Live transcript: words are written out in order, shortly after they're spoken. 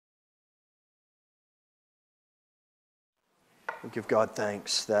We give God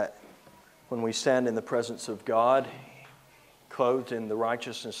thanks that when we stand in the presence of God, clothed in the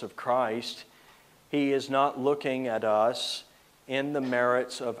righteousness of Christ, He is not looking at us in the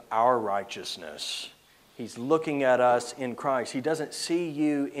merits of our righteousness. He's looking at us in Christ. He doesn't see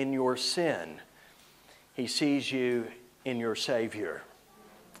you in your sin. He sees you in your Savior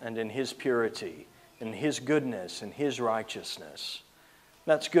and in His purity, in His goodness and His righteousness.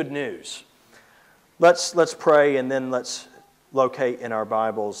 That's good news. Let's pray, and then let's locate in our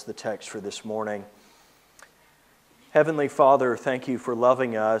Bibles the text for this morning. Heavenly Father, thank you for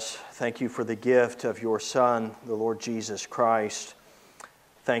loving us. Thank you for the gift of your Son, the Lord Jesus Christ.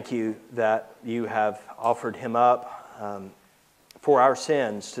 Thank you that you have offered Him up for our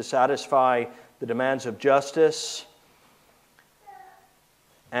sins to satisfy the demands of justice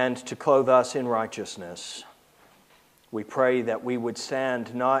and to clothe us in righteousness. We pray that we would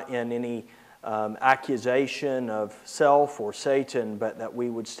stand not in any accusation of self or Satan, but that we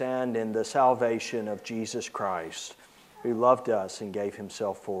would stand in the salvation of Jesus Christ, who loved us and gave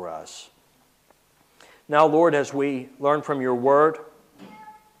Himself for us. Now, Lord, as we learn from your word,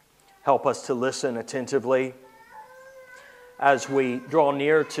 help us to listen attentively. As we draw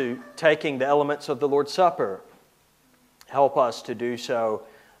near to taking the elements of the Lord's Supper, help us to do so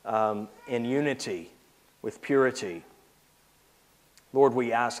in unity, with purity. Lord,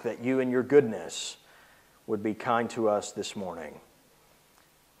 we ask that you in your goodness would be kind to us this morning.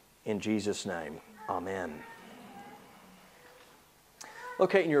 In Jesus' name, amen.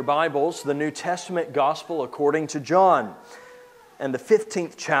 Locate in your Bibles the New Testament Gospel according to John and the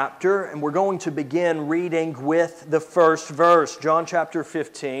 15th chapter, and we're going to begin reading with the first verse. John chapter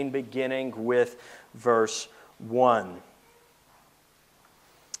 15, beginning with verse 1.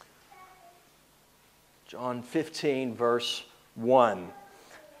 John 15, verse 1.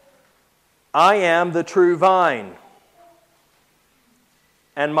 I am the true vine,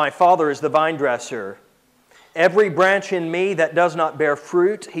 and my Father is the vine dresser. Every branch in me that does not bear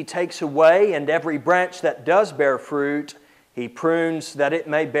fruit, He takes away, and every branch that does bear fruit, He prunes that it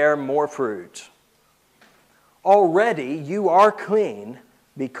may bear more fruit. Already you are clean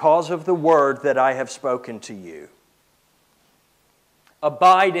because of the word that I have spoken to you.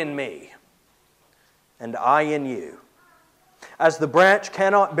 Abide in me, and I in you. As the branch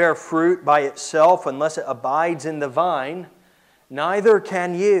cannot bear fruit by itself unless it abides in the vine, neither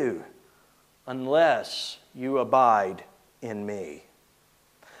can you unless you abide in me.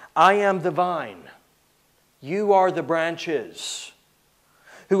 I am the vine. You are the branches.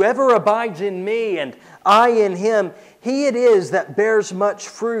 Whoever abides in me and I in him, he it is that bears much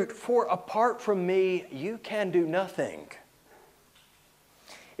fruit, for apart from me you can do nothing.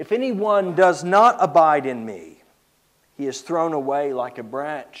 If anyone does not abide in me, he is thrown away like a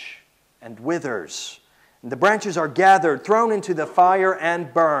branch and withers. And the branches are gathered, thrown into the fire,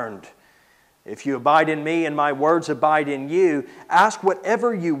 and burned. If you abide in me and my words abide in you, ask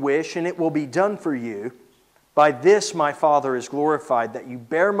whatever you wish, and it will be done for you. By this my Father is glorified, that you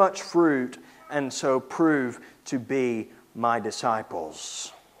bear much fruit, and so prove to be my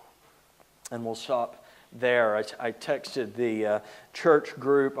disciples. And we'll stop there. I texted the church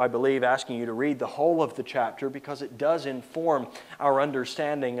group, I believe, asking you to read the whole of the chapter because it does inform our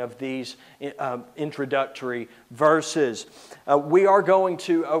understanding of these introductory verses. We are going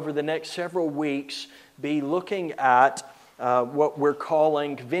to, over the next several weeks, be looking at what we're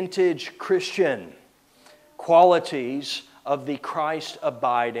calling vintage Christian qualities of the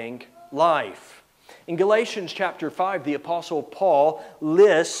Christ-abiding life. In Galatians chapter 5, the Apostle Paul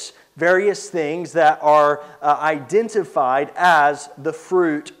lists various things that are identified as the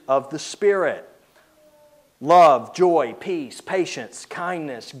fruit of the Spirit. Love, joy, peace, patience,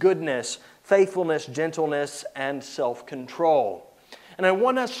 kindness, goodness, faithfulness, gentleness, and self-control. And I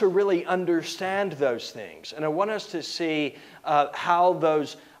want us to really understand those things. And I want us to see how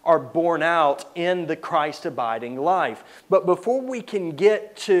those are borne out in the Christ-abiding life. But before we can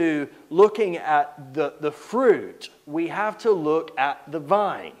get to looking at the fruit, we have to look at the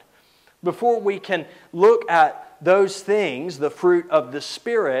vine. Before we can look at those things, the fruit of the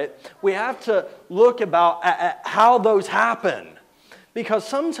Spirit, we have to look at how those happen. Because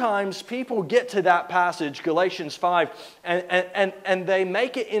sometimes people get to that passage, Galatians 5, and they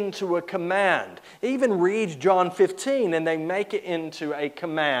make it into a command. They even read John 15 and they make it into a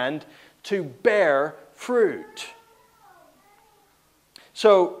command to bear fruit.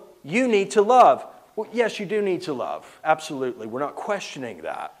 So you need to love. Well, yes, you do need to love. Absolutely. We're not questioning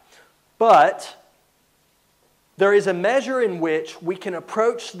that. But there is a measure in which we can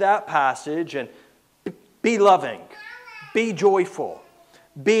approach that passage and be loving, be joyful,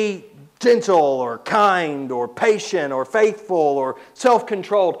 be gentle or kind or patient or faithful or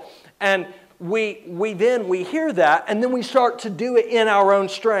self-controlled. And we hear that, and then we start to do it in our own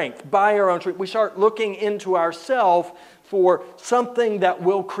strength, by our own strength. We start looking into ourselves for something that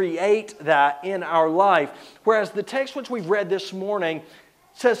will create that in our life. Whereas the text which we've read this morning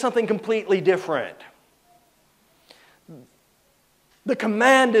says something completely different. The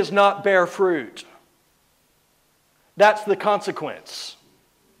command is not bear fruit. That's the consequence.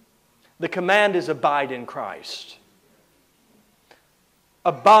 The command is abide in Christ.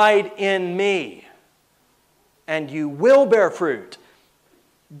 Abide in me, and you will bear fruit.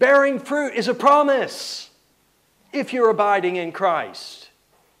 Bearing fruit is a promise if you're abiding in Christ.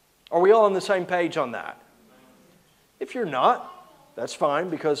 Are we all on the same page on that? If you're not, that's fine,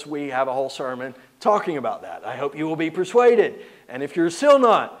 because we have a whole sermon talking about that. I hope you will be persuaded. And if you're still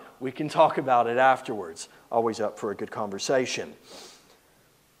not, we can talk about it afterwards. Always up for a good conversation.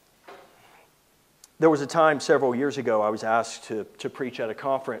 There was a time several years ago I was asked to preach at a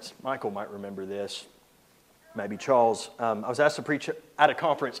conference. Michael might remember this. Maybe Charles. I was asked to preach at a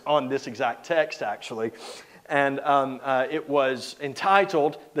conference on this exact text, actually. And it was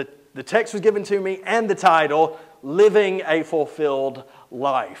entitled, the text was given to me, and the title, Living a Fulfilled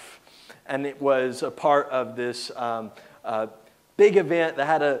Life. And it was a part of this big event that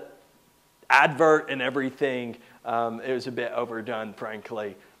had an advert and everything. It was a bit overdone,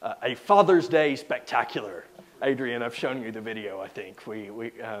 frankly. A Father's Day spectacular. Adrian, I've shown you the video, I think.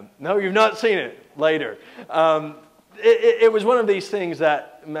 No, you've not seen it. Later. It was one of these things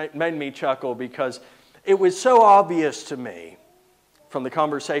that made me chuckle, because it was so obvious to me from the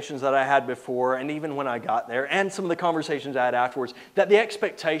conversations that I had before, and even when I got there, and some of the conversations I had afterwards, that the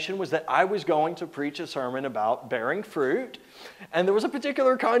expectation was that I was going to preach a sermon about bearing fruit, and there was a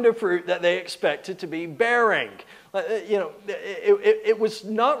particular kind of fruit that they expected to be bearing. It was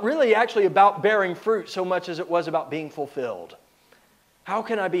not really actually about bearing fruit so much as it was about being fulfilled. How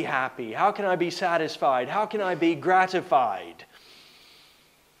can I be happy? How can I be satisfied? How can I be gratified?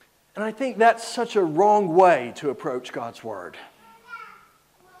 And I think that's such a wrong way to approach God's Word.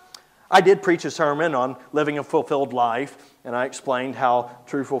 I did preach a sermon on living a fulfilled life, and I explained how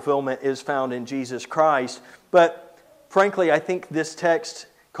true fulfillment is found in Jesus Christ. But frankly, I think this text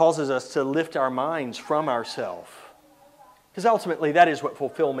causes us to lift our minds from ourselves. Because ultimately, that is what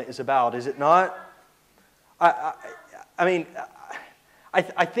fulfillment is about, is it not? I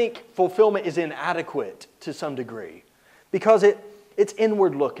think fulfillment is inadequate to some degree, because it's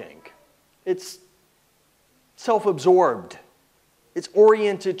inward looking. It's self-absorbed. It's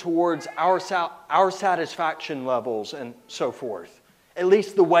oriented towards our satisfaction levels and so forth. At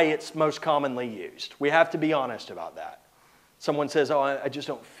least the way it's most commonly used. We have to be honest about that. Someone says, oh, I just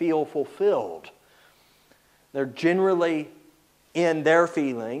don't feel fulfilled. They're generally in their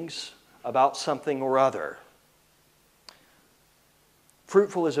feelings about something or other.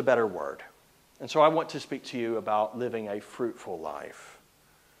 Fruitful is a better word. And so I want to speak to you about living a fruitful life.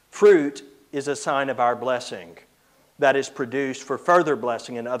 Fruit is a sign of our blessing that is produced for further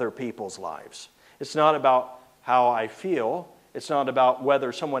blessing in other people's lives. It's not about how I feel. It's not about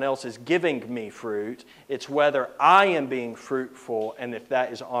whether someone else is giving me fruit. It's whether I am being fruitful and if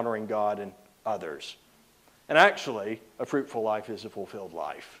that is honoring God and others. And actually, a fruitful life is a fulfilled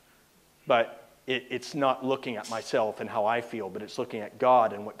life. But it's not looking at myself and how I feel, but it's looking at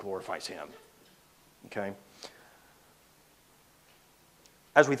God and what glorifies Him. Okay?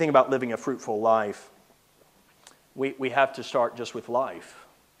 As we think about living a fruitful life, we have to start just with life.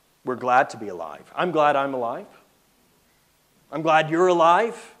 We're glad to be alive. I'm glad I'm alive. I'm glad you're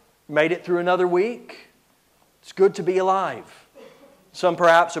alive. Made it through another week. It's good to be alive. Some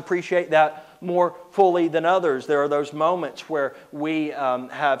perhaps appreciate that more fully than others. There are those moments where we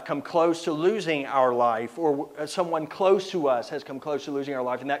have come close to losing our life, or someone close to us has come close to losing our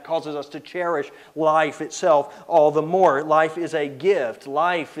life, and that causes us to cherish life itself all the more. Life is a gift.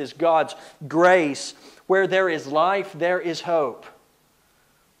 Life is God's grace. Where there is life, there is hope.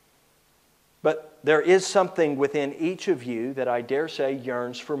 But there is something within each of you that I dare say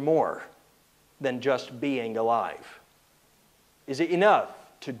yearns for more than just being alive. Is it enough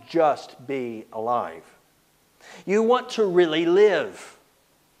to just be alive? You want to really live.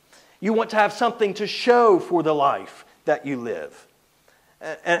 You want to have something to show for the life that you live.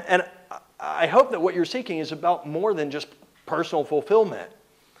 And I hope that what you're seeking is about more than just personal fulfillment.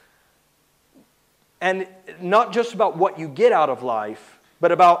 And not just about what you get out of life,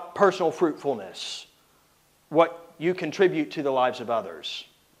 but about personal fruitfulness. What you contribute to the lives of others.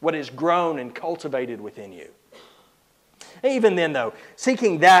 What is grown and cultivated within you. Even then, though,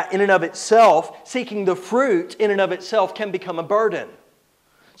 seeking that in and of itself, seeking the fruit in and of itself can become a burden.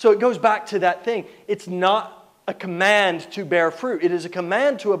 So it goes back to that thing. It's not a command to bear fruit. It is a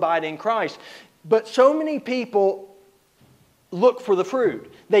command to abide in Christ. But so many people look for the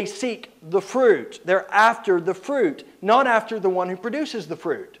fruit. They seek the fruit. They're after the fruit, not after the one who produces the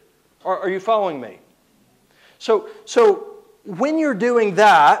fruit. Are you following me? So when you're doing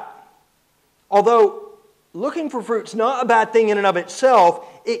that, although looking for fruit's not a bad thing in and of itself,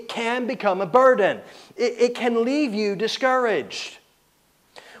 it can become a burden. It can leave you discouraged.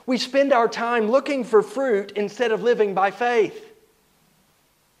 We spend our time looking for fruit instead of living by faith.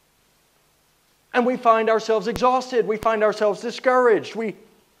 And we find ourselves exhausted. We find ourselves discouraged.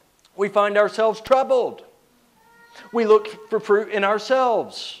 We find ourselves troubled. We look for fruit in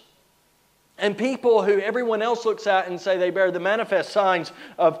ourselves. And people who everyone else looks at and say they bear the manifest signs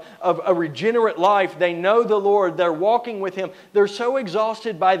of a regenerate life, they know the Lord, they're walking with Him, they're so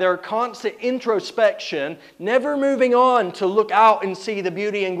exhausted by their constant introspection, never moving on to look out and see the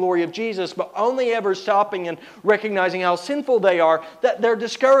beauty and glory of Jesus, but only ever stopping and recognizing how sinful they are, that they're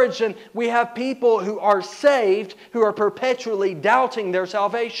discouraged. And we have people who are saved who are perpetually doubting their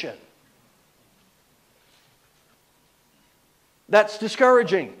salvation. That's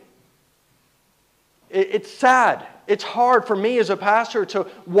discouraging. It's sad. It's hard for me as a pastor to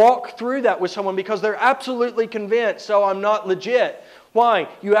walk through that with someone because they're absolutely convinced, so I'm not legit. Why?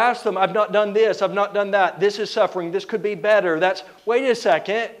 You ask them, I've not done this, I've not done that, this is suffering, this could be better. Wait a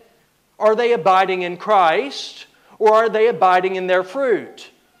second. Are they abiding in Christ or are they abiding in their fruit?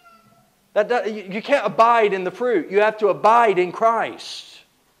 You can't abide in the fruit. You have to abide in Christ.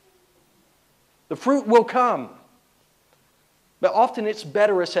 The fruit will come. But often it's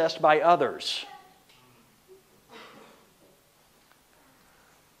better assessed by others.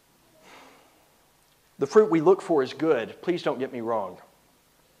 The fruit we look for is good. Please don't get me wrong.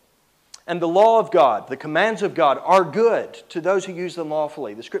 And the law of God, the commands of God, are good to those who use them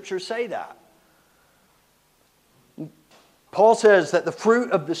lawfully. The Scriptures say that. Paul says that the fruit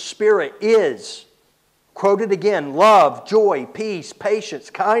of the Spirit is, quoted again, love, joy, peace,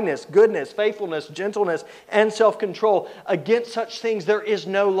 patience, kindness, goodness, faithfulness, gentleness, and self-control. Against such things there is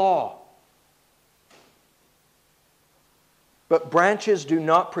no law. But branches do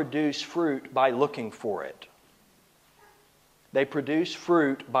not produce fruit by looking for it. They produce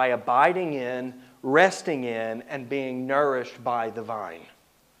fruit by abiding in, resting in, and being nourished by the vine.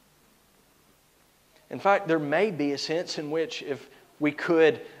 In fact, there may be a sense in which if we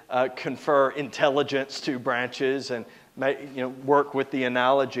could confer intelligence to branches and work with the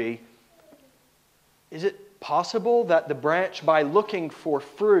analogy, is it possible that the branch, by looking for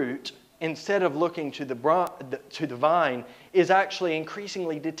fruit, instead of looking to the vine, is actually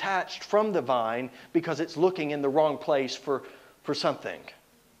increasingly detached from the vine because it's looking in the wrong place for something?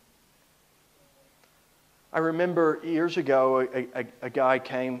 I remember years ago, a guy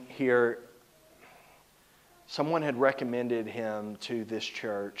came here. Someone had recommended him to this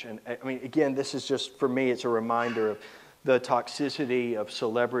church. And I mean, again, this is just, for me, it's a reminder of the toxicity of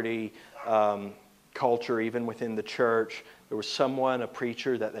celebrity culture, even within the church. There was someone, a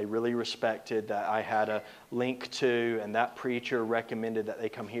preacher that they really respected, that I had a link to, and that preacher recommended that they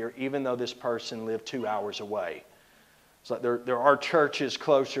come here, even though this person lived 2 hours away. It's like there are churches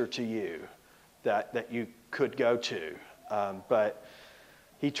closer to you that you could go to. But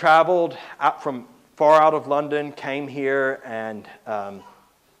he traveled out from far out of London, came here, and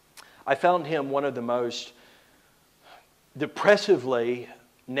I found him one of the most depressively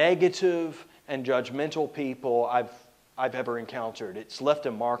negative and judgmental people I've ever encountered. It's left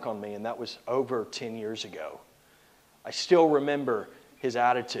a mark on me, and that was over 10 years ago. I still remember his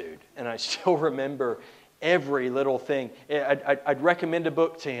attitude, and I still remember every little thing. I'd recommend a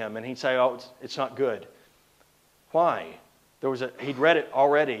book to him, and he'd say, oh, it's not good. Why? He'd read it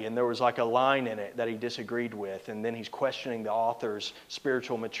already, and there was like a line in it that he disagreed with, and then he's questioning the author's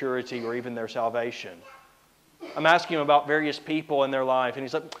spiritual maturity or even their salvation. I'm asking him about various people in their life, and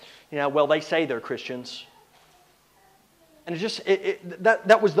he's like, well, they say they're Christians. And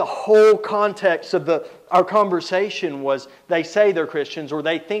that was the whole context of our conversation was they say they're Christians, or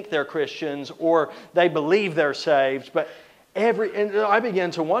they think they're Christians, or they believe they're saved. But and I began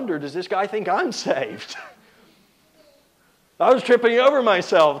to wonder, does this guy think I'm saved? I was tripping over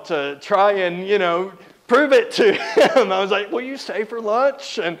myself to try and, prove it to him. I was like, will you stay for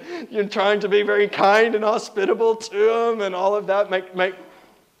lunch? And you're trying to be very kind and hospitable to him and all of that, make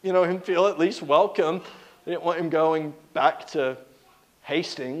him feel at least welcome. I didn't want him going back to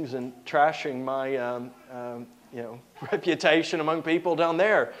Hastings and trashing my reputation among people down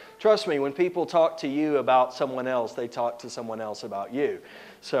there. Trust me, when people talk to you about someone else, they talk to someone else about you.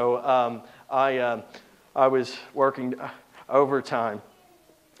 So I was working overtime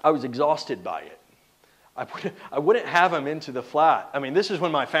I was exhausted by it. I wouldn't have him into the flat. I mean, this is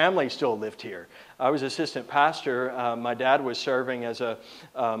when my family still lived here. I was assistant pastor. My dad was serving as a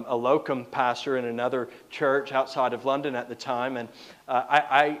locum pastor in another church outside of London at the time. And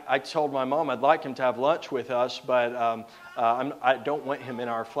I told my mom I'd like him to have lunch with us, but I don't want him in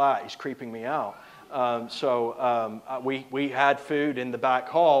our flat. He's creeping me out. We had food in the back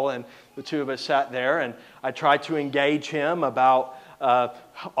hall, and the two of us sat there, and I tried to engage him about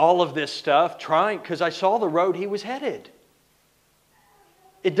all of this stuff, because I saw the road he was headed.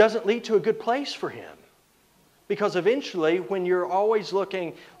 It doesn't lead to a good place for him. Because eventually, when you're always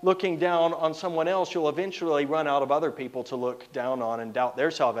looking down on someone else, you'll eventually run out of other people to look down on and doubt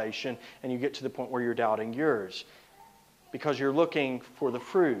their salvation, and you get to the point where you're doubting yours. Because you're looking for the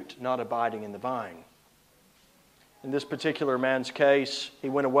fruit, not abiding in the vine. In this particular man's case, he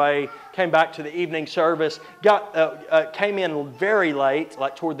went away, came back to the evening service, came in very late,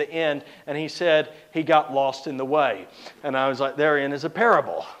 like toward the end, and he said he got lost in the way. And I was like, therein is a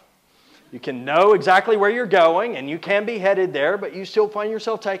parable. You can know exactly where you're going, and you can be headed there, but you still find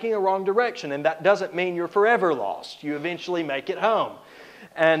yourself taking a wrong direction. And that doesn't mean you're forever lost. You eventually make it home.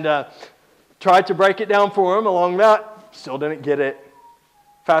 And tried to break it down for him along that. Still didn't get it.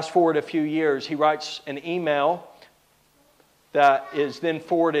 Fast forward a few years, he writes an email that is then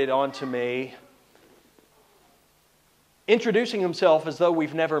forwarded on to me, introducing himself as though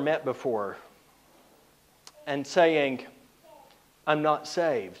we've never met before, and saying, I'm not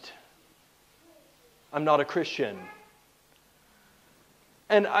saved. I'm not a Christian.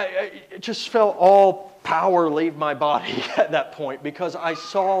 And I just felt all power leave my body at that point, because I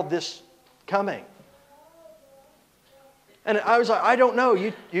saw this coming. And I was like, I don't know.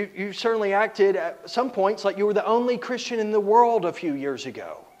 You certainly acted at some points like you were the only Christian in the world a few years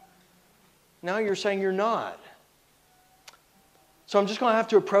ago. Now you're saying you're not. So I'm just going to have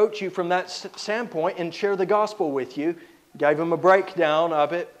to approach you from that standpoint and share the gospel with you. Gave him a breakdown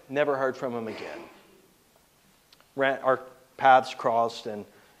of it. Never heard from him again. Our paths crossed, and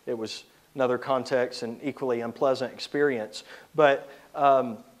it was another context and equally unpleasant experience. But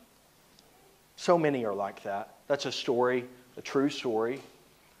so many are like that. That's a story, a true story.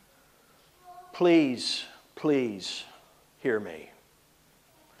 Please, please hear me.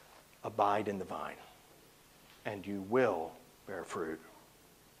 Abide in the vine, and you will bear fruit.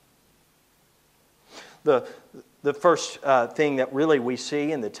 The first thing that really we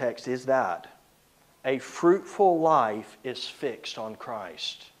see in the text is that a fruitful life is fixed on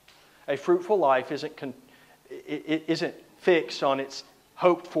Christ. A fruitful life isn't fixed on its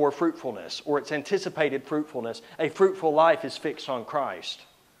hoped for fruitfulness or its anticipated fruitfulness. A fruitful life is fixed on Christ.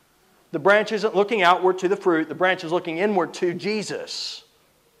 The branch isn't looking outward to the fruit. The branch is looking inward to Jesus.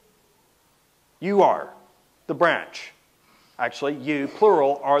 You are the branch. Actually, you,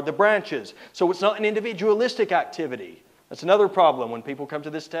 plural, are the branches. So it's not an individualistic activity. That's another problem. When people come to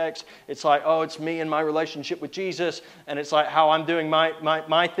this text, it's like, oh, it's me and my relationship with Jesus, and it's like how I'm doing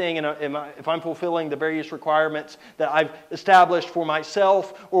my thing, and if I'm fulfilling the various requirements that I've established for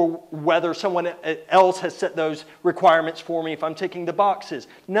myself, or whether someone else has set those requirements for me, if I'm ticking the boxes.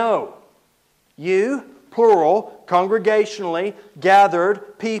 No. You, plural, congregationally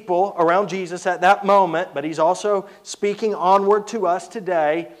gathered people around Jesus at that moment, but He's also speaking onward to us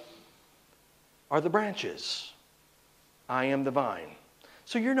today, are the branches. I am the vine.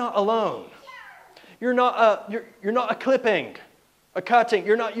 So you're not alone. You're not a clipping, a cutting.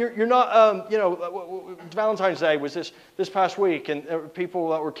 You're not Valentine's Day was this past week, and there were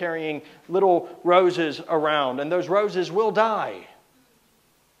people that were carrying little roses around, and those roses will die.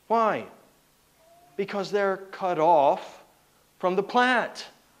 Why? Because they're cut off from the plant.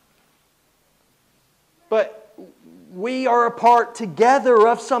 But we are a part together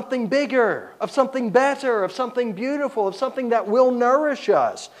of something bigger, of something better, of something beautiful, of something that will nourish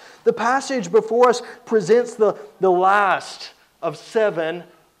us. The passage before us presents the last of 7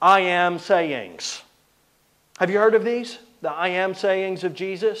 I am sayings. Have you heard of these? The I am sayings of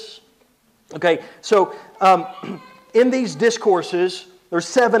Jesus? Okay, so in these discourses, there's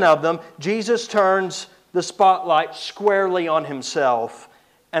 7 of them. Jesus turns the spotlight squarely on Himself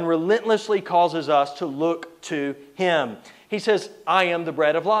and relentlessly causes us to look to Him. He says, I am the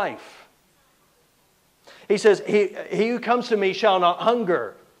bread of life. He says, he who comes to me shall not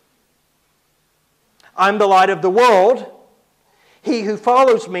hunger. I'm the light of the world. He who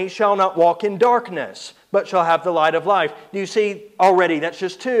follows me shall not walk in darkness, but shall have the light of life. Do you see already? That's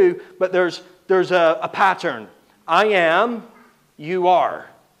just 2, but there's a pattern. I am, you are.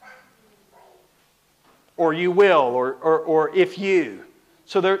 Or you will, or if you.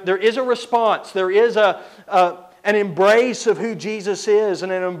 So there is a response. There is a an embrace of who Jesus is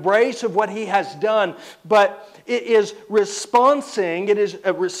and an embrace of what He has done, but it is responding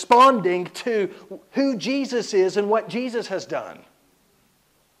to who Jesus is and what Jesus has done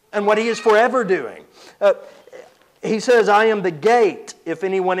and what He is forever doing. He says, I am the gate. If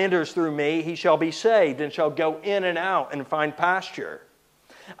anyone enters through me, he shall be saved and shall go in and out and find pasture.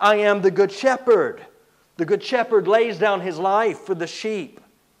 I am the good shepherd. The good shepherd lays down his life for the sheep.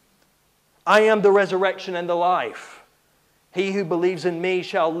 I am the resurrection and the life. He who believes in me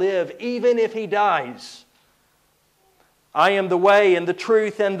shall live even if he dies. I am the way and the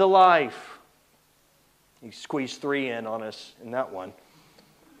truth and the life. He squeezed 3 in on us in that one.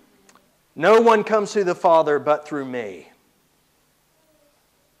 No one comes to the Father but through me.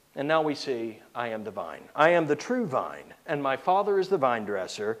 And now we see, I am the vine. I am the true vine, and my Father is the vine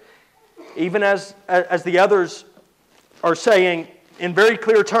dresser. Even as the others are saying in very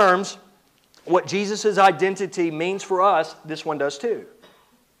clear terms what Jesus' identity means for us, this one does too.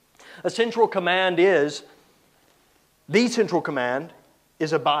 The central command is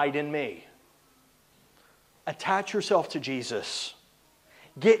abide in me. Attach yourself to Jesus.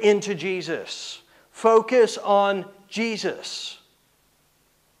 Get into Jesus. Focus on Jesus.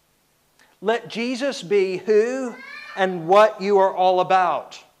 Let Jesus be who and what you are all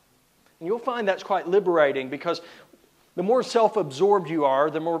about. And you'll find that's quite liberating, because the more self-absorbed you are,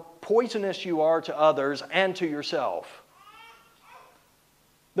 the more poisonous you are to others and to yourself.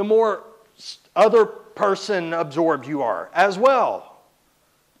 The more other person absorbed you are as well,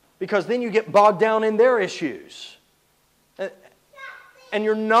 because then you get bogged down in their issues. And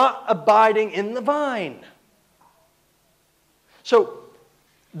you're not abiding in the vine. So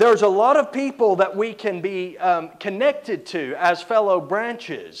there's a lot of people that we can be connected to as fellow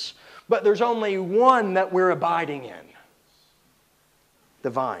branches, but there's only one that we're abiding in. The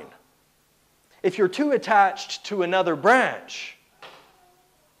vine. If you're too attached to another branch,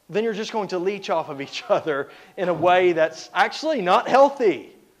 then you're just going to leech off of each other in a way that's actually not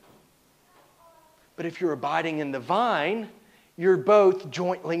healthy. But if you're abiding in the vine, you're both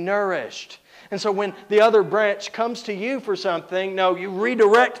jointly nourished. And so when the other branch comes to you for something, no, you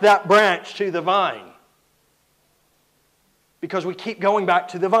redirect that branch to the vine. Because we keep going back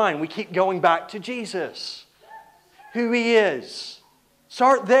to the vine. We keep going back to Jesus. Who He is.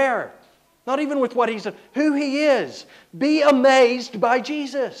 Start there. Not even with what He's done. Who He is. Be amazed by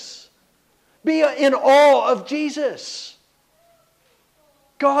Jesus. Be in awe of Jesus.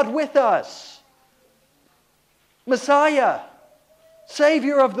 God with us. Messiah.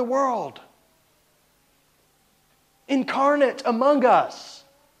 Savior of the world. Incarnate among us.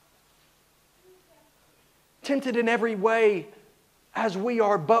 Tempted in every way as we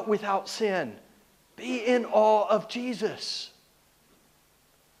are, but without sin. Be in awe of Jesus.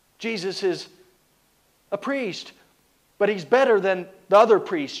 Jesus is a priest, but He's better than the other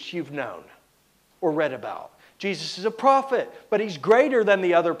priests you've known or read about. Jesus is a prophet, but He's greater than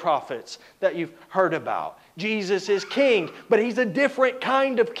the other prophets that you've heard about. Jesus is king, but He's a different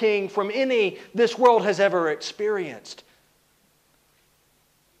kind of king from any this world has ever experienced.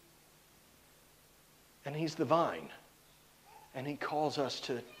 And He's the vine. And He calls us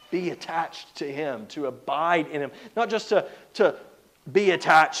to be attached to Him, to abide in Him. Not just to be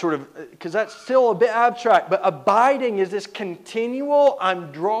attached, sort of, because that's still a bit abstract, but abiding is this continual,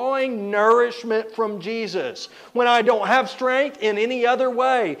 I'm drawing nourishment from Jesus. When I don't have strength in any other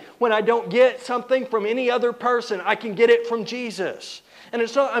way, when I don't get something from any other person, I can get it from Jesus. And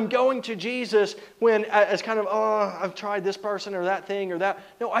it's not I'm going to Jesus when as kind of, oh, I've tried this person or that thing or that.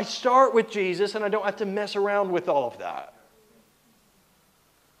 No, I start with Jesus and I don't have to mess around with all of that.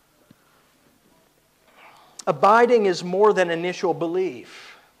 Abiding is more than initial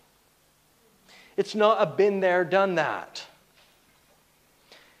belief. It's not a been there, done that.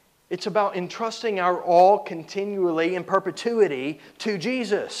 It's about entrusting our all continually in perpetuity to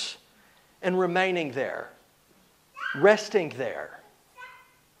Jesus and remaining there, resting there,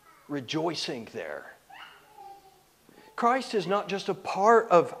 rejoicing there. Christ is not just a part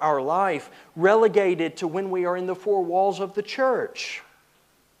of our life relegated to when we are in the 4 walls of the church.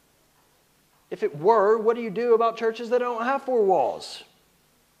 If it were, what do you do about churches that don't have 4 walls?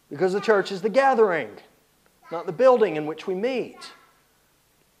 Because the church is the gathering, not the building in which we meet.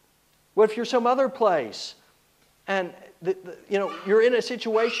 What if you're some other place and you're in a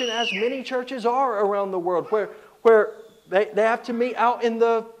situation, as many churches are around the world, where they have to meet out in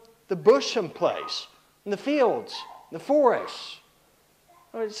the bush someplace, in the fields, in the forests.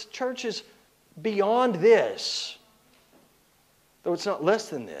 Church is beyond this, though it's not less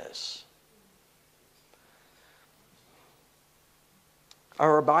than this.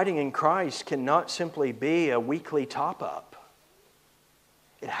 Our abiding in Christ cannot simply be a weekly top-up.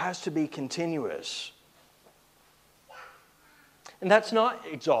 It has to be continuous. And that's not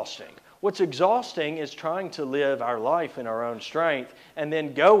exhausting. What's exhausting is trying to live our life in our own strength and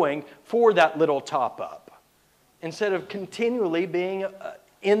then going for that little top-up instead of continually being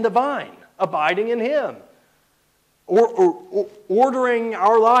in the vine, abiding in Him, or ordering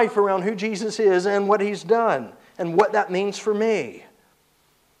our life around who Jesus is and what He's done and what that means for me.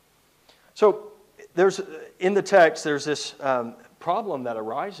 So in the text, there's this problem that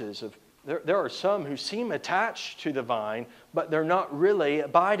arises of there are some who seem attached to the vine, but they're not really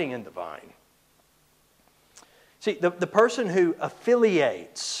abiding in the vine. See, the person who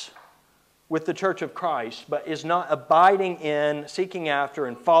affiliates with the church of Christ, but is not abiding in, seeking after,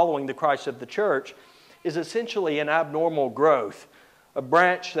 and following the Christ of the church, is essentially an abnormal growth. A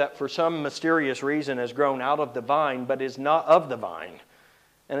branch that for some mysterious reason has grown out of the vine, but is not of the vine,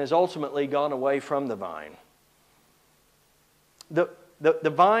 and has ultimately gone away from the vine. The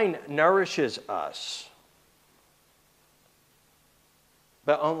vine nourishes us,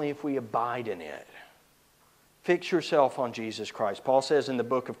 but only if we abide in it. Fix yourself on Jesus Christ. Paul says in the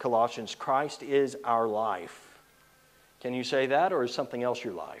book of Colossians, Christ is our life. Can you say that, or is something else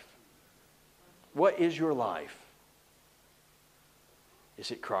your life? What is your life?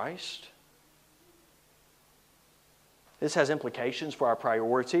 Is it Christ? This has implications for our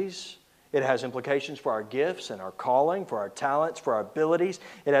priorities. It has implications for our gifts and our calling, for our talents, for our abilities.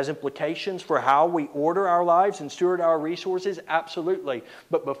 It has implications for how we order our lives and steward our resources. Absolutely.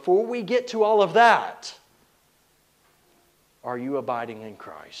 But before we get to all of that, are you abiding in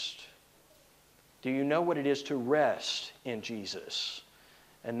Christ? Do you know what it is to rest in Jesus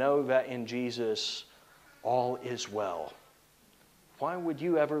and know that in Jesus all is well? Why would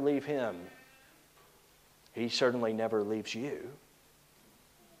you ever leave Him? He certainly never leaves you.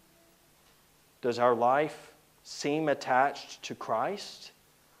 Does our life seem attached to Christ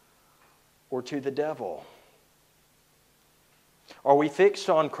or to the devil? Are we fixed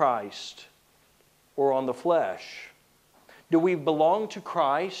on Christ or on the flesh? Do we belong to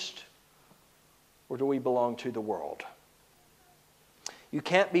Christ or do we belong to the world? You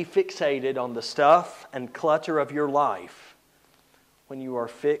can't be fixated on the stuff and clutter of your life when you are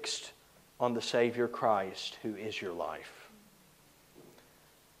fixed on the Savior Christ, who is your life.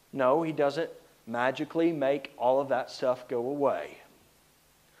 No, He doesn't magically make all of that stuff go away.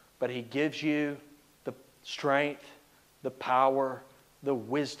 But He gives you the strength, the power, the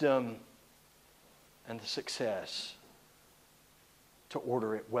wisdom, and the success to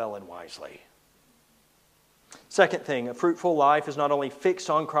order it well and wisely. Second thing, a fruitful life is not only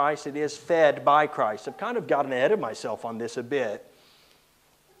fixed on Christ, it is fed by Christ. I've kind of gotten ahead of myself on this a bit.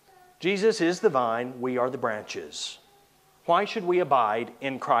 Jesus is the vine, we are the branches. Why should we abide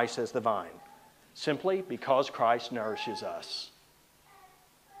in Christ as the vine? Simply because Christ nourishes us.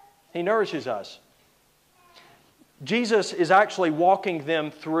 He nourishes us. Jesus is actually walking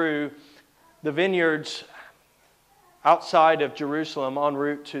them through the vineyards outside of Jerusalem en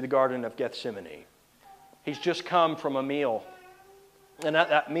route to the Garden of Gethsemane. He's just come from a meal. And at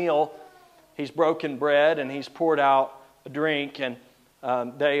that meal, He's broken bread and He's poured out a drink, and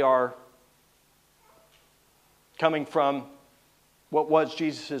they are coming from what was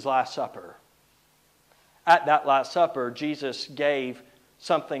Jesus' Last Supper. At that Last Supper, Jesus gave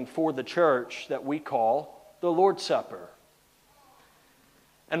something for the church that we call the Lord's Supper.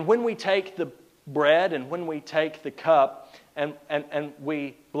 And when we take the bread and when we take the cup and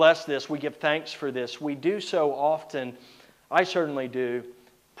we bless this, we give thanks for this, we do so often, I certainly do,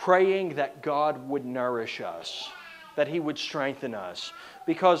 praying that God would nourish us, that He would strengthen us.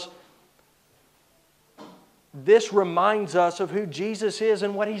 Because this reminds us of who Jesus is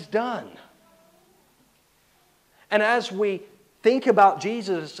and what He's done. And as we think about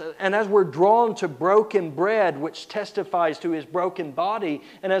Jesus, and as we're drawn to broken bread, which testifies to His broken body,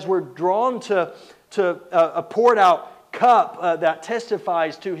 and as we're drawn to a poured out cup that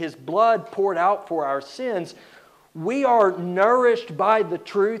testifies to His blood poured out for our sins, we are nourished by the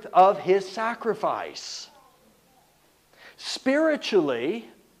truth of His sacrifice. Spiritually,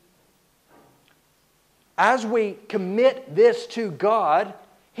 as we commit this to God,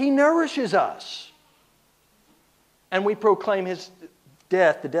 He nourishes us. And we proclaim His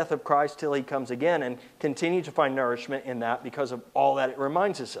death, the death of Christ, till He comes again, and continue to find nourishment in that because of all that it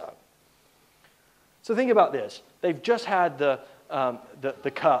reminds us of. So think about this. They've just had the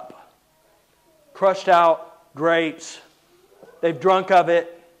cup, crushed out grapes. They've drunk of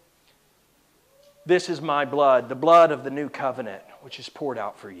it. This is my blood, the blood of the new covenant, which is poured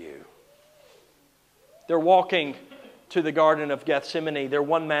out for you. They're walking to the Garden of Gethsemane. They're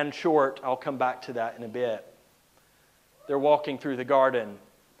one man short. I'll come back to that in a bit. They're walking through the garden,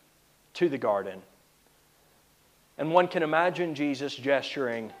 to the garden. And one can imagine Jesus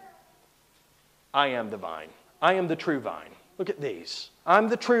gesturing, I am the vine. I am the true vine. Look at these. I'm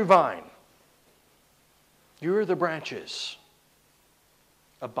the true vine. You are the branches.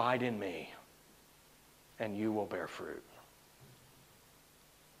 Abide in me, and you will bear fruit.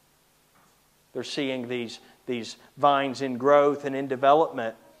 They're seeing these vines in growth and in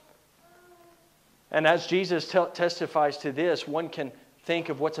development. And as Jesus testifies to this, one can think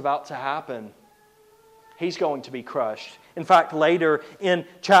of what's about to happen. He's going to be crushed. In fact, later in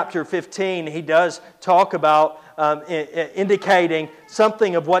chapter 15, he does talk about indicating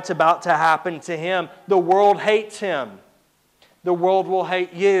something of what's about to happen to him. The world hates him. The world will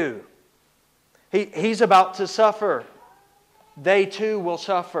hate you. He's about to suffer. They too will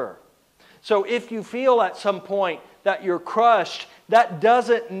suffer. So if you feel at some point that you're crushed, that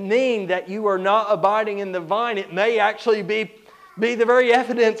doesn't mean that you are not abiding in the vine. It may actually be the very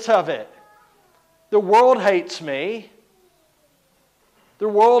evidence of it. The world hates me. The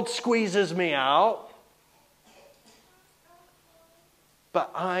world squeezes me out. But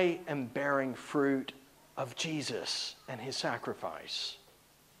I am bearing fruit of Jesus and His sacrifice.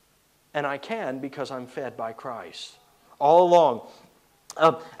 And I can because I'm fed by Christ. All along,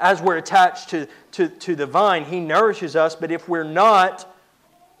 as we're attached to the vine, He nourishes us. But if we're not,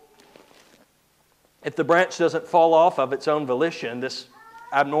 if the branch doesn't fall off of its own volition, this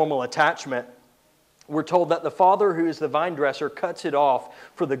abnormal attachment, we're told that the Father, who is the vine dresser, cuts it off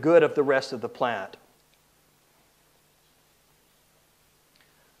for the good of the rest of the plant.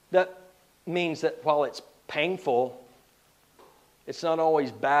 That means that while it's painful, it's not always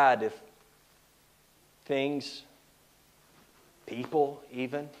bad if things, people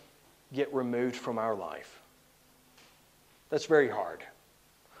even, get removed from our life. That's very hard.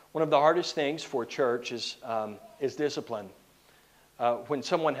 One of the hardest things for church is discipline. When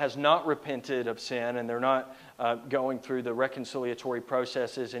someone has not repented of sin and they're not going through the reconciliatory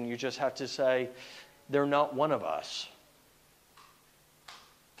processes, and you just have to say, they're not one of us.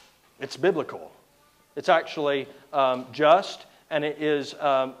 It's biblical. It's actually just, and it is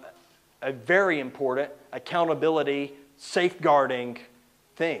a very important accountability, safeguarding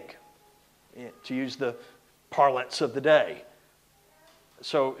thing, to use the parlance of the day.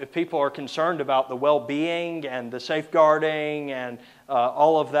 So if people are concerned about the well-being and the safeguarding and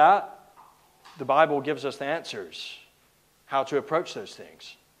all of that, the Bible gives us the answers, how to approach those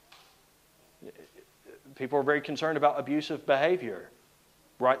things. People are very concerned about abusive behavior,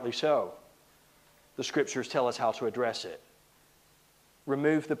 rightly so. The Scriptures tell us how to address it.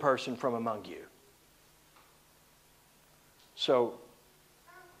 Remove the person from among you. So,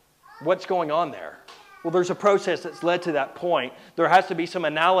 what's going on there? Well, there's a process that's led to that point. There has to be some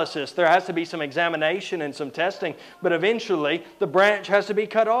analysis. There has to be some examination and some testing. But eventually, the branch has to be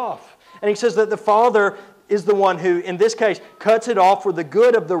cut off. And he says that the Father is the one who, in this case, cuts it off for the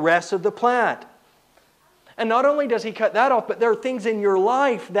good of the rest of the plant. And not only does He cut that off, but there are things in your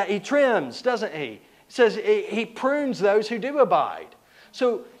life that He trims, doesn't He? He says He prunes those who do abide.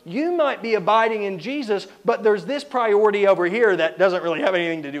 So you might be abiding in Jesus, but there's this priority over here that doesn't really have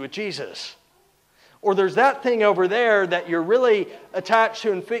anything to do with Jesus. Or there's that thing over there that you're really attached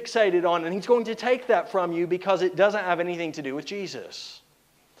to and fixated on, and He's going to take that from you because it doesn't have anything to do with Jesus.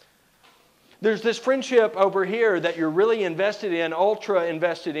 There's this friendship over here that you're really invested in, ultra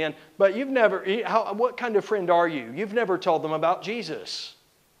invested in, but you've never, what kind of friend are you? You've never told them about Jesus.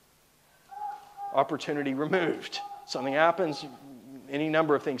 Opportunity removed. Something happens, any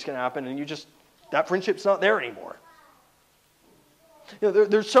number of things can happen, and that friendship's not there anymore. You know,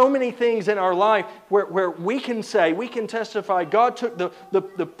 there's so many things in our life where we can say, we can testify, God took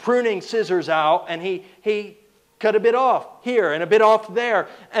the pruning scissors out and He cut a bit off here and a bit off there.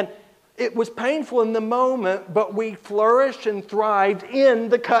 And it was painful in the moment, but we flourished and thrived in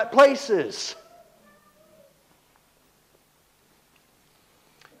the cut places.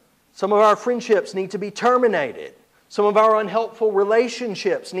 Some of our friendships need to be terminated. Some of our unhelpful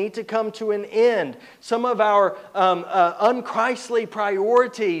relationships need to come to an end. Some of our unchristly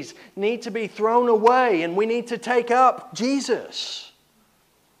priorities need to be thrown away, and we need to take up Jesus.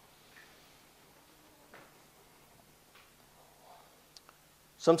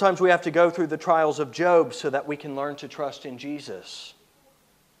 Sometimes we have to go through the trials of Job so that we can learn to trust in Jesus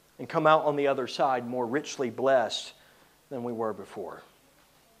and come out on the other side more richly blessed than we were before.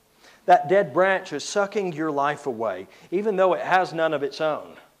 That dead branch is sucking your life away, even though it has none of its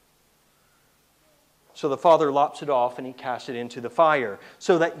own. So the Father lops it off and He casts it into the fire,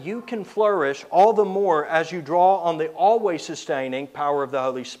 so that you can flourish all the more as you draw on the always sustaining power of the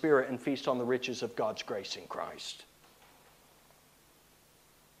Holy Spirit and feast on the riches of God's grace in Christ.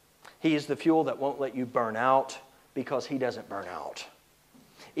 He is the fuel that won't let you burn out, because He doesn't burn out.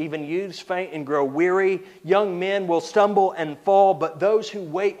 Even youths faint and grow weary. Young men will stumble and fall, but those who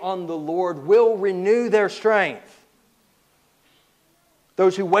wait on the Lord will renew their strength.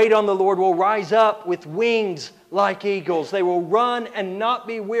 Those who wait on the Lord will rise up with wings like eagles. They will run and not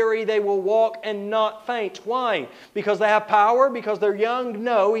be weary. They will walk and not faint. Why? Because they have power? Because they're young?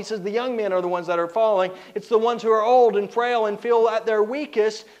 No. He says the young men are the ones that are falling. It's the ones who are old and frail and feel at their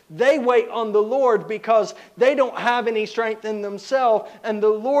weakest. They wait on the Lord because they don't have any strength in themselves. And the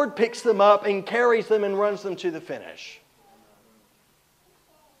Lord picks them up and carries them and runs them to the finish.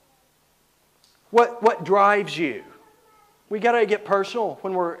 What drives you? We got to get personal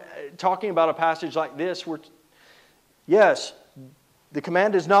when we're talking about a passage like this. Yes, the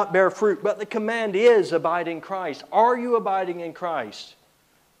command does not bear fruit, but the command is abide in Christ. Are you abiding in Christ?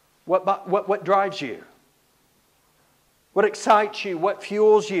 What drives you? What excites you? What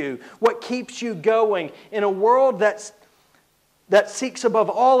fuels you? What keeps you going in a world that seeks above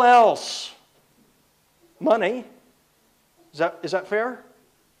all else money? Is that fair?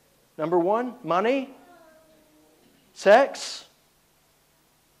 Number one, money. Sex,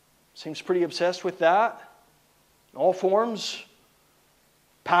 seems pretty obsessed with that. In all forms.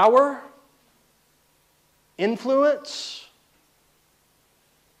 Power, influence.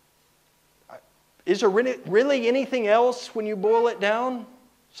 Is there really anything else when you boil it down?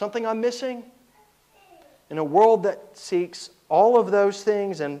 Something I'm missing? In a world that seeks all of those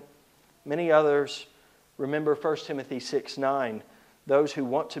things and many others, remember 1 Timothy 6:9. Those who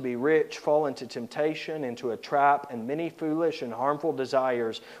want to be rich fall into temptation, into a trap, and many foolish and harmful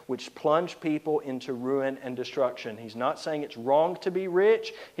desires which plunge people into ruin and destruction. He's not saying it's wrong to be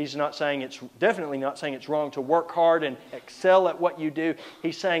rich. He's definitely not saying it's wrong to work hard and excel at what you do.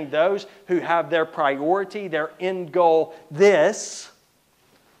 He's saying those who have their priority, their end goal, this,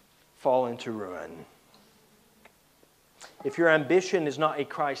 fall into ruin. If your ambition is not a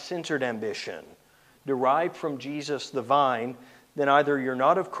Christ-centered ambition, derived from Jesus the vine, then either you're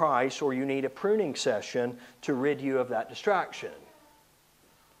not of Christ or you need a pruning session to rid you of that distraction.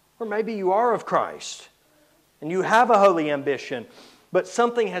 Or maybe you are of Christ and you have a holy ambition, but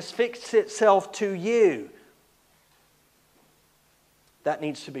something has fixed itself to you. That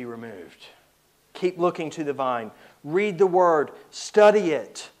needs to be removed. Keep looking to the vine. Read the Word. Study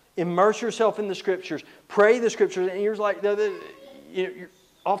it. Immerse yourself in the Scriptures. Pray the Scriptures. And you're like, you're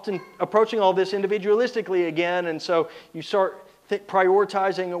often approaching all this individualistically again, and so you start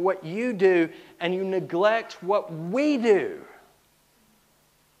prioritizing what you do and you neglect what we do.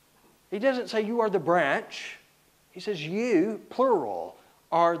 He doesn't say you are the branch. He says you, plural,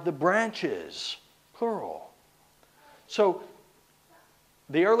 are the branches, plural. So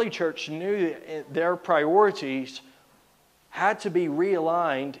the early church knew that their priorities had to be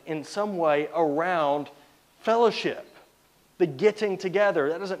realigned in some way around fellowship, the getting together.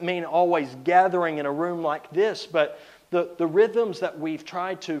 That doesn't mean always gathering in a room like this, but the rhythms that we've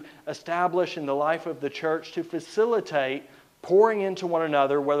tried to establish in the life of the church to facilitate pouring into one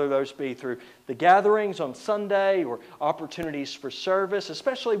another, whether those be through the gatherings on Sunday or opportunities for service.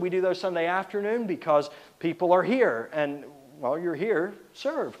 Especially we do those Sunday afternoon because people are here and, while you're here,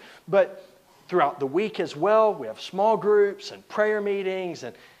 serve. But throughout the week as well, we have small groups and prayer meetings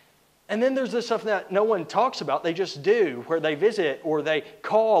and then there's this stuff that no one talks about, they just do, where they visit or they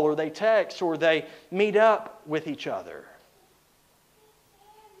call or they text or they meet up with each other.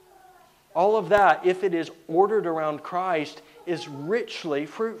 All of that, if it is ordered around Christ, is richly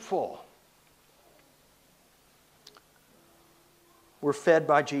fruitful. We're fed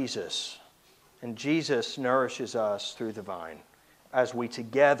by Jesus, and Jesus nourishes us through the vine as we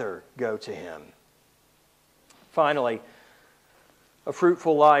together go to Him. Finally, a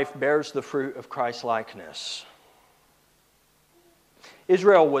fruitful life bears the fruit of Christ-likeness.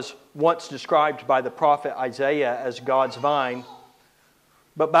 Israel was once described by the prophet Isaiah as God's vine,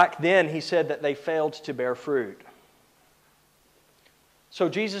 but back then he said that they failed to bear fruit. So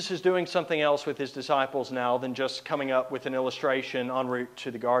Jesus is doing something else with His disciples now than just coming up with an illustration en route to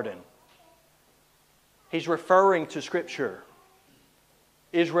the garden. He's referring to Scripture.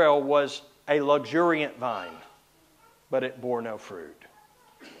 Israel was a luxuriant vine, but it bore no fruit.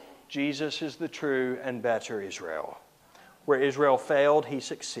 Jesus is the true and better Israel. Where Israel failed, He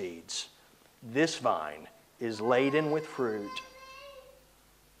succeeds. This vine is laden with fruit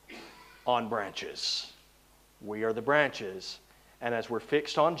on branches. We are the branches, And as we're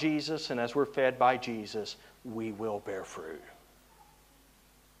fixed on Jesus and as we're fed by Jesus, we will bear fruit.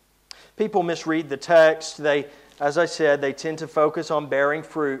 People misread the text. As I said, they tend to focus on bearing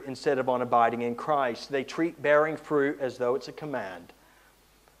fruit instead of on abiding in Christ. They treat bearing fruit as though it's a command.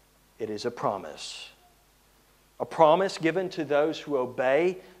 It is a promise. A promise given to those who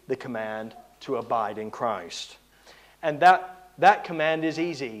obey the command to abide in Christ. And that command is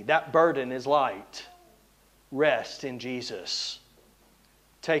easy. That burden is light. Rest in Jesus.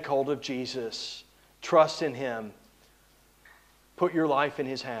 Take hold of Jesus. Trust in Him. Put your life in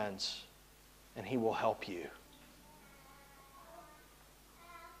His hands, and He will help you.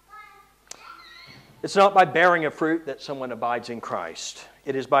 It's not by bearing a fruit that someone abides in Christ.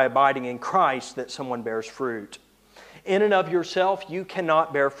 It is by abiding in Christ that someone bears fruit. In and of yourself, you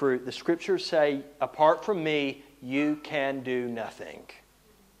cannot bear fruit. The Scriptures say, apart from me, you can do nothing.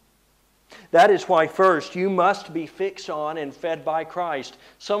 That is why first you must be fixed on and fed by Christ.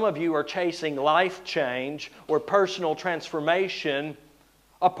 Some of you are chasing life change or personal transformation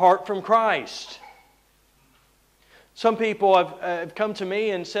apart from Christ. Some people have come to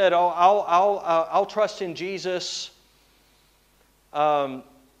me and said, "Oh, I'll trust in Jesus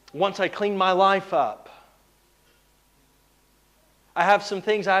once I clean my life up. I have some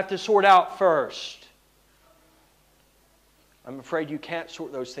things I have to sort out first." I'm afraid you can't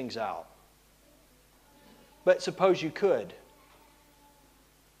sort those things out. But suppose you could.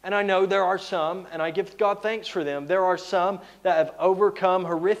 And I know there are some, and I give God thanks for them. There are some that have overcome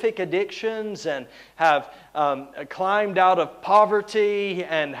horrific addictions and have climbed out of poverty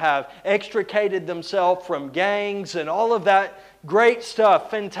and have extricated themselves from gangs and all of that great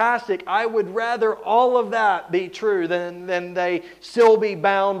stuff. Fantastic. I would rather all of that be true than they still be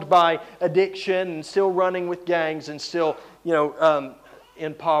bound by addiction and still running with gangs and still,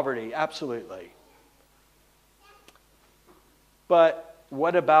 in poverty. Absolutely. But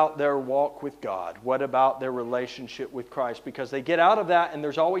what about their walk with God? What about their relationship with Christ? Because they get out of that and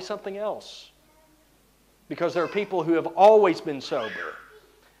there's always something else. Because there are people who have always been sober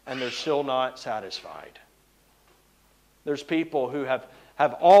and they're still not satisfied. There's people who have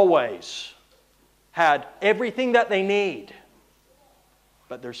always had everything that they need,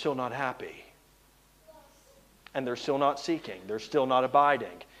 but they're still not happy. And they're still not seeking. They're still not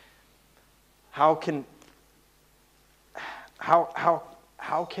abiding. How can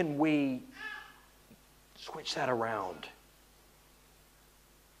we switch that around?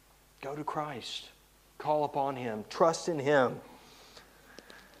 Go to Christ. Call upon Him. Trust in Him.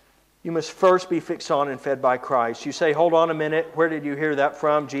 You must first be fixed on and fed by Christ. You say, hold on a minute. Where did you hear that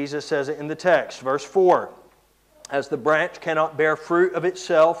from? Jesus says it in the text. Verse 4. As the branch cannot bear fruit of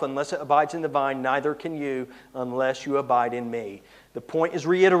itself unless it abides in the vine, neither can you unless you abide in me. The point is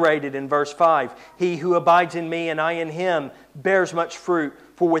reiterated in verse 5. He who abides in me and I in him bears much fruit,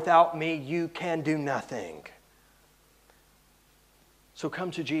 for without me you can do nothing. So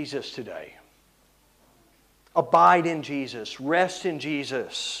come to Jesus today. Abide in Jesus. Rest in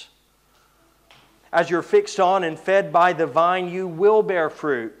Jesus. As you're fixed on and fed by the vine, you will bear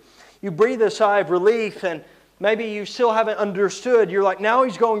fruit. You breathe a sigh of relief, and maybe you still haven't understood. You're like, now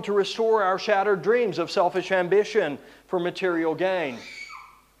He's going to restore our shattered dreams of selfish ambition for material gain.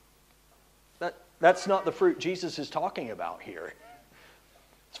 That's not the fruit Jesus is talking about here.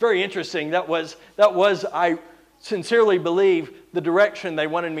 It's very interesting. That was I sincerely believe, the direction they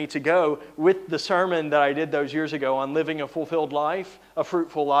wanted me to go with the sermon that I did those years ago on living a fulfilled life, a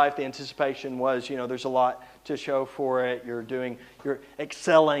fruitful life. The anticipation was, there's a lot to show for it. You're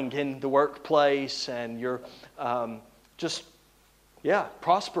excelling in the workplace, and you're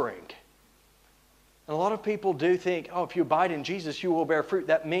prospering. And a lot of people do think, if you abide in Jesus, you will bear fruit.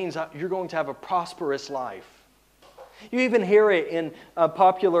 That means you're going to have a prosperous life. You even hear it in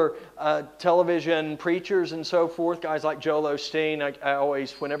popular television preachers and so forth, guys like Joel Osteen. I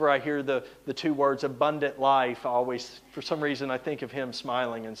always, whenever I hear the two words abundant life, for some reason, I think of him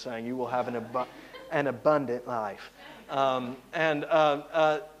smiling and saying, you will have an abundant life.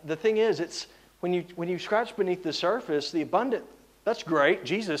 The thing is, it's when you scratch beneath the surface, the abundant, that's great.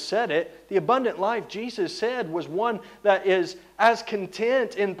 Jesus said it. The abundant life, Jesus said, was one that is as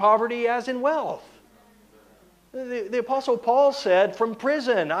content in poverty as in wealth. The Apostle Paul said, from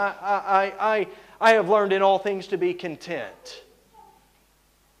prison, I have learned in all things to be content.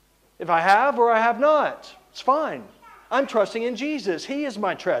 If I have or I have not, it's fine. I'm trusting in Jesus. He is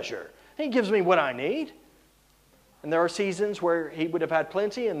my treasure. He gives me what I need. And there are seasons where he would have had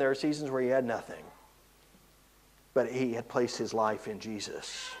plenty, and there are seasons where he had nothing. But he had placed his life in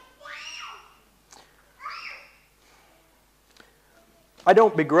Jesus. I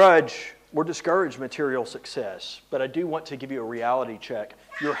don't begrudge or discourage material success, but I do want to give you a reality check.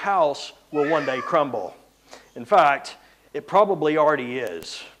 Your house will one day crumble. In fact, it probably already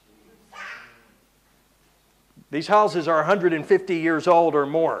is. These houses are 150 years old or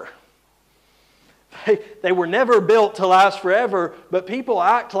more. They were never built to last forever, but people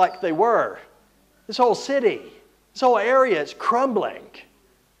act like they were. This whole city, this whole area is crumbling.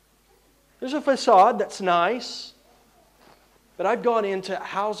 There's a facade that's nice, but I've gone into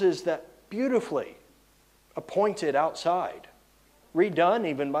houses that beautifully appointed outside, redone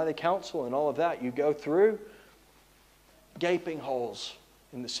even by the council and all of that. You go through, gaping holes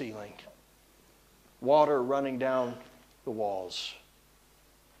in the ceiling, water running down the walls,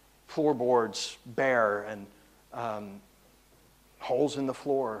 floorboards bare, and holes in the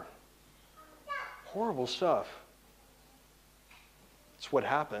floor. Horrible stuff. It's what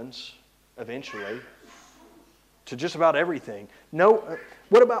happens eventually to just about everything. No,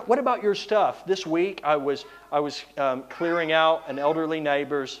 what about your stuff? This week I was clearing out an elderly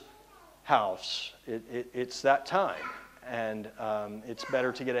neighbor's house. It's that time, and it's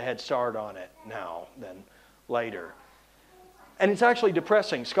better to get a head start on it now than later. And it's actually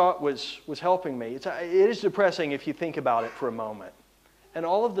depressing. Scott was helping me. It is depressing if you think about it for a moment. And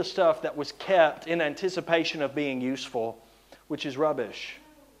all of the stuff that was kept in anticipation of being useful, which is rubbish,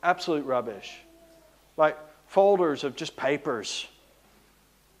 absolute rubbish. Like folders of just papers.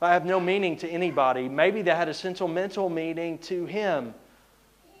 I have no meaning to anybody. Maybe they had a sentimental meaning to him.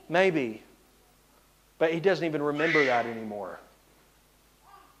 Maybe. But he doesn't even remember that anymore.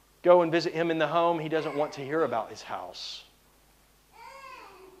 Go and visit him in the home. He doesn't want to hear about his house.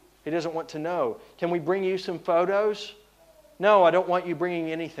 He doesn't want to know. Can we bring you some photos? No, I don't want you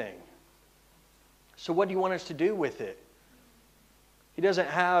bringing anything. So what do you want us to do with it? He doesn't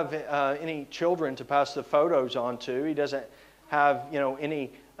have any children to pass the photos on to. He doesn't have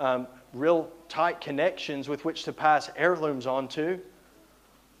any real tight connections with which to pass heirlooms on to.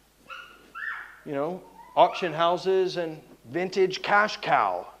 Auction houses and vintage cash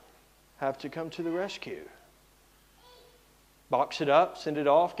cow have to come to the rescue. Box it up, send it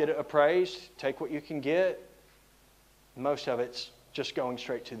off, get it appraised, take what you can get. Most of it's just going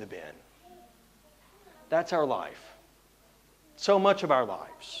straight to the bin. That's our life. So much of our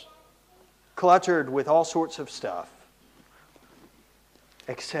lives. Cluttered with all sorts of stuff.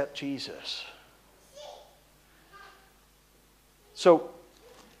 Except Jesus. So,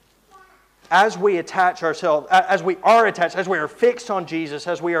 as we attach ourselves, as we are attached, as we are fixed on Jesus,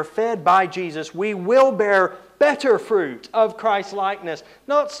 as we are fed by Jesus, we will bear better fruit of Christ-likeness.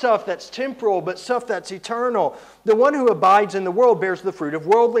 Not stuff that's temporal, but stuff that's eternal. The one who abides in the world bears the fruit of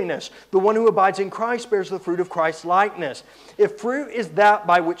worldliness. The one who abides in Christ bears the fruit of Christ-likeness. If fruit is that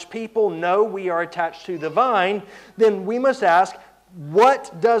by which people know we are attached to the vine, then we must ask,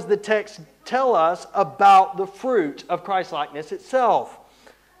 what does the text tell us about the fruit of Christ-likeness itself?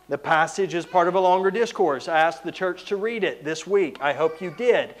 The passage is part of a longer discourse. I asked the church to read it this week. I hope you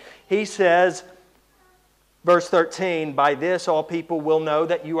did. He says, verse 13, by this all people will know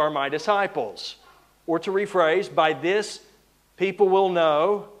that you are my disciples. Or to rephrase, by this people will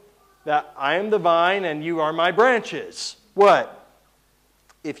know that I am the vine and you are my branches. What?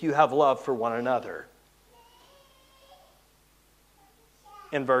 If you have love for one another.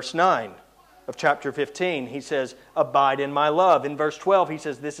 In verse 9 of chapter 15, he says, abide in my love. In verse 12, he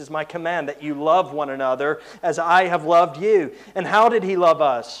says, this is my command, that you love one another as I have loved you. And how did he love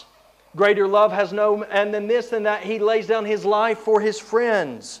us? Greater love has no man than this, than that he lays down his life for his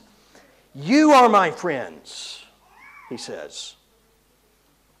friends. You are my friends, he says.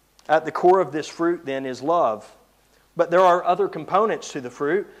 At the core of this fruit, then, is love. But there are other components to the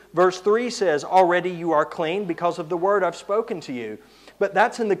fruit. Verse 3 says, already you are clean because of the word I've spoken to you. But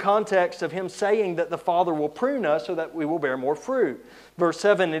that's in the context of him saying that the Father will prune us so that we will bear more fruit. Verse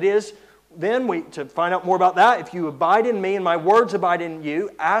 7, it is, then, to find out more about that, if you abide in me and my words abide in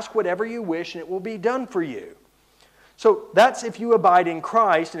you, ask whatever you wish and it will be done for you. So that's if you abide in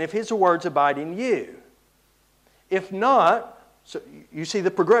Christ and if his words abide in you. If not, so you see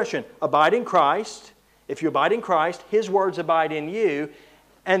the progression. Abide in Christ. If you abide in Christ, his words abide in you.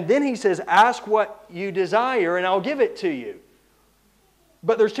 And then he says, ask what you desire and I'll give it to you.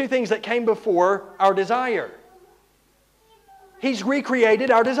 But there's two things that came before our desire. He's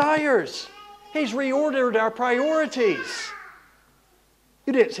recreated our desires. He's reordered our priorities.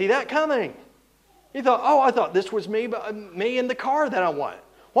 You didn't see that coming. You thought, oh, I thought this was me in the car that I want.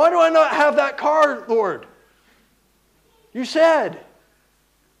 Why do I not have that car, Lord? You said.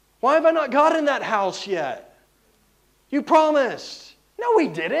 Why have I not gotten that house yet? You promised. No, we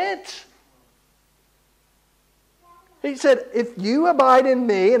didn't. He said, if you abide in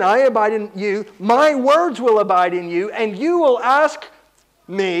me and I abide in you, my words will abide in you, and you will ask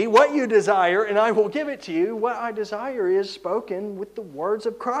me what you desire, and I will give it to you. What I desire is spoken with the words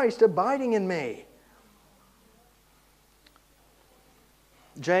of Christ abiding in me.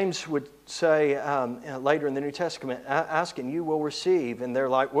 James would say later in the New Testament, asking you will receive. And they're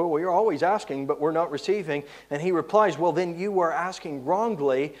like, well, we're always asking, but we're not receiving. And he replies, well, then you are asking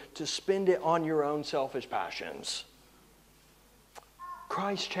wrongly to spend it on your own selfish passions.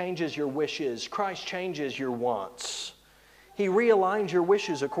 Christ changes your wishes. Christ changes your wants. He realigns your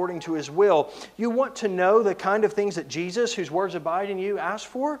wishes according to His will. You want to know the kind of things that Jesus, whose words abide in you, asked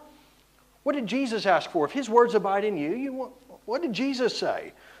for? What did Jesus ask for? If His words abide in you, what did Jesus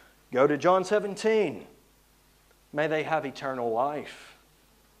say? Go to John 17. May they have eternal life.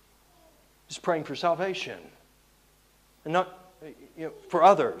 He's praying for salvation. And not for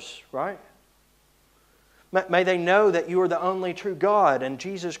others, right? May they know that you are the only true God and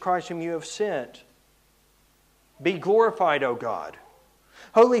Jesus Christ whom you have sent. Be glorified, O God.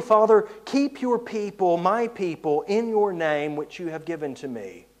 Holy Father, keep your people, my people, in your name which you have given to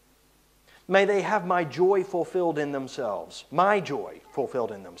me. May they have my joy fulfilled in themselves. My joy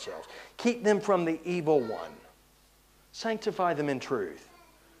fulfilled in themselves. Keep them from the evil one. Sanctify them in truth.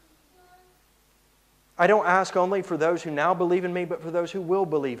 I don't ask only for those who now believe in me, but for those who will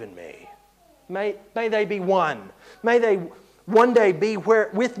believe in me. May they be one. May they one day be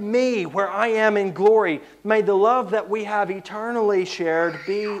with me where I am in glory. May the love that we have eternally shared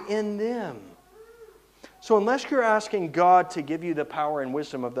be in them. So unless you're asking God to give you the power and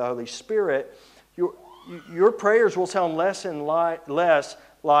wisdom of the Holy Spirit, your prayers will sound less and less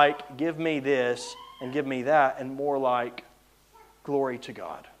like, give me this and give me that, and more like, glory to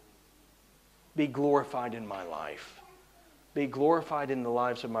God. Be glorified in my life. Be glorified in the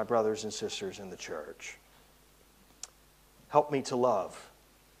lives of my brothers and sisters in the church. Help me to love.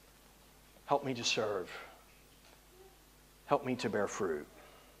 Help me to serve. Help me to bear fruit.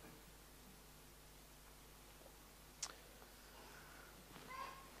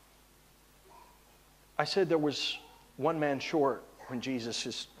 I said there was one man short when Jesus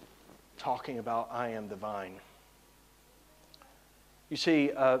is talking about I am the vine. You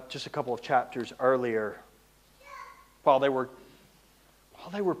see, just a couple of chapters earlier, while they were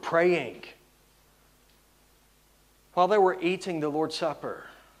praying, while they were eating the Lord's Supper,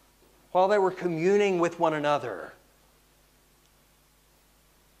 while they were communing with one another,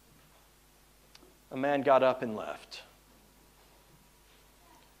 a man got up and left.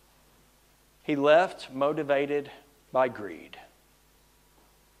 He left motivated by greed,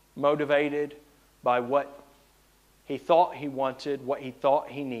 motivated by what he thought he wanted, what he thought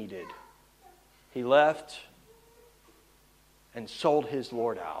he needed. He left and sold his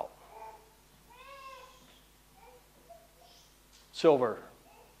Lord out. Silver.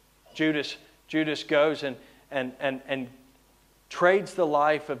 Judas goes and trades the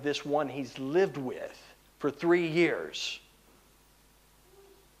life of this one he's lived with for 3 years.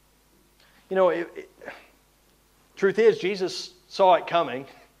 You know, truth is, Jesus saw it coming.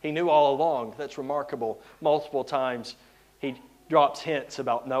 He knew all along. That's remarkable. Multiple times he drops hints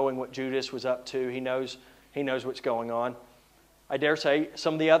about knowing what Judas was up to. He knows what's going on. I dare say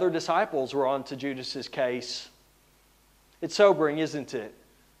some of the other disciples were on to Judas's case. It's sobering, isn't it?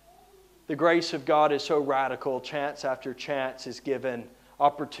 The grace of God is so radical. Chance after chance is given.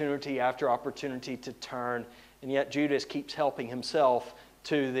 Opportunity after opportunity to turn. And yet Judas keeps helping himself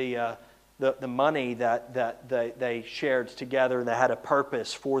to the money that they shared together, and they had a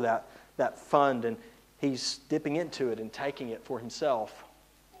purpose for that fund, and he's dipping into it and taking it for himself.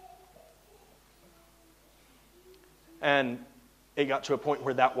 And it got to a point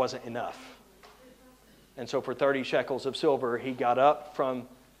where that wasn't enough. And so for 30 shekels of silver, he got up from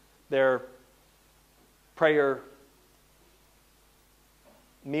their prayer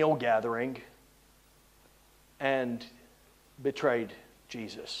meal gathering and betrayed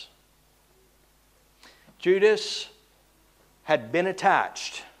Jesus. Judas had been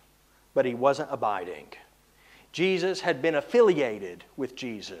attached, but he wasn't abiding. Jesus had been affiliated with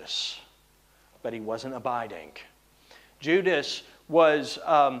Jesus, but he wasn't abiding. Judas was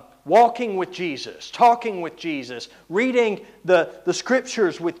walking with Jesus, talking with Jesus, reading the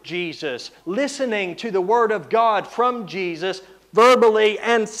Scriptures with Jesus, listening to the Word of God from Jesus verbally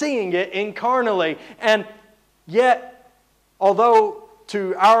and seeing it incarnately. And yet, although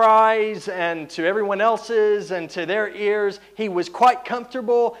to our eyes and to everyone else's and to their ears, he was quite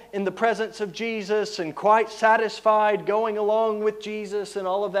comfortable in the presence of Jesus and quite satisfied going along with Jesus and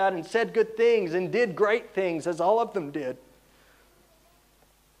all of that, and said good things and did great things as all of them did.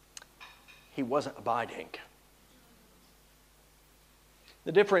 He wasn't abiding.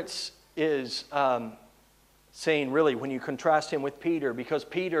 The difference is seen really when you contrast him with Peter, because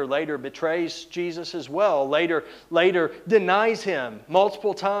Peter later betrays Jesus as well, later denies him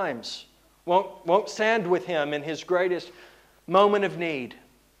multiple times, won't stand with him in his greatest moment of need.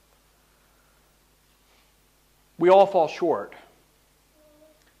 We all fall short.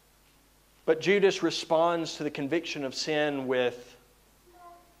 But Judas responds to the conviction of sin with,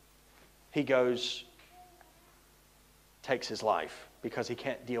 he goes, takes his life because he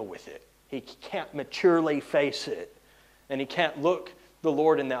can't deal with it. He can't maturely face it. And he can't look the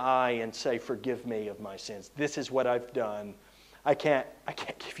Lord in the eye and say, forgive me of my sins. This is what I've done. I can't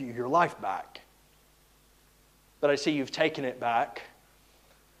give you your life back. But I see you've taken it back.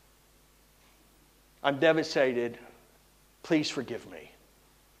 I'm devastated. Please forgive me.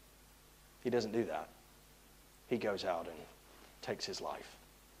 He doesn't do that. He goes out and takes his life.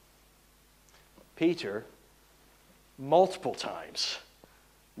 Peter, multiple times,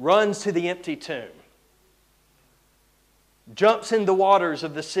 runs to the empty tomb, jumps in the waters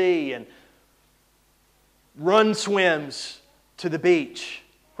of the sea, and swims to the beach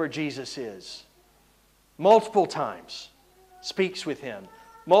where Jesus is. Multiple times speaks with him,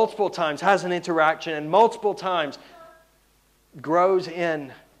 multiple times has an interaction, and multiple times grows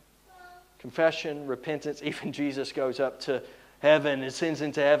in confession, repentance. Even Jesus goes up to heaven, ascends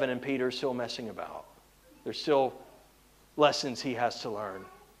into heaven, and Peter's still messing about. There's still lessons he has to learn.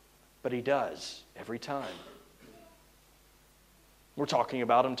 But he does every time. We're talking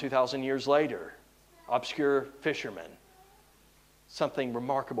about him 2,000 years later. Obscure fisherman. Something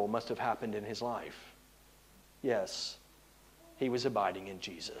remarkable must have happened in his life. Yes, he was abiding in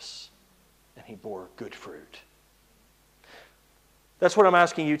Jesus, and he bore good fruit. That's what I'm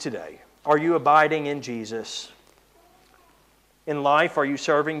asking you today. Are you abiding in Jesus? In life, are you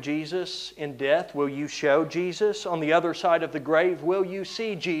serving Jesus? In death, will you show Jesus? On the other side of the grave, will you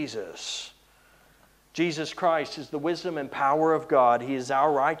see Jesus? Jesus Christ is the wisdom and power of God. He is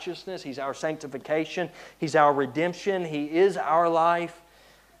our righteousness. He's our sanctification. He's our redemption. He is our life.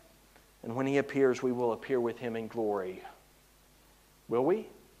 And when He appears, we will appear with Him in glory. Will we?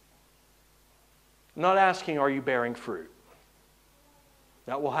 I'm not asking, are you bearing fruit?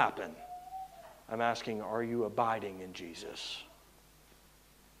 That will happen. I'm asking, are you abiding in Jesus?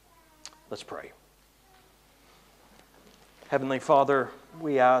 Let's pray. Heavenly Father,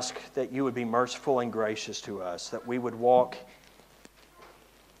 we ask that you would be merciful and gracious to us, that we would walk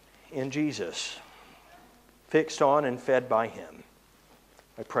in Jesus, fixed on and fed by Him.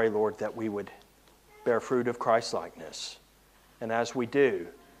 I pray, Lord, that we would bear fruit of Christ-likeness. And as we do,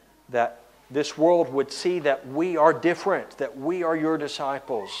 that this world would see that we are different, that we are your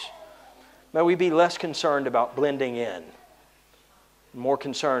disciples. May we be less concerned about blending in, more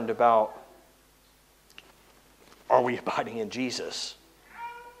concerned about, are we abiding in Jesus?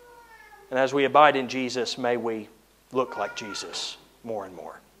 And as we abide in Jesus, may we look like Jesus more and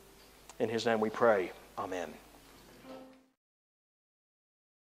more. In His name we pray. Amen.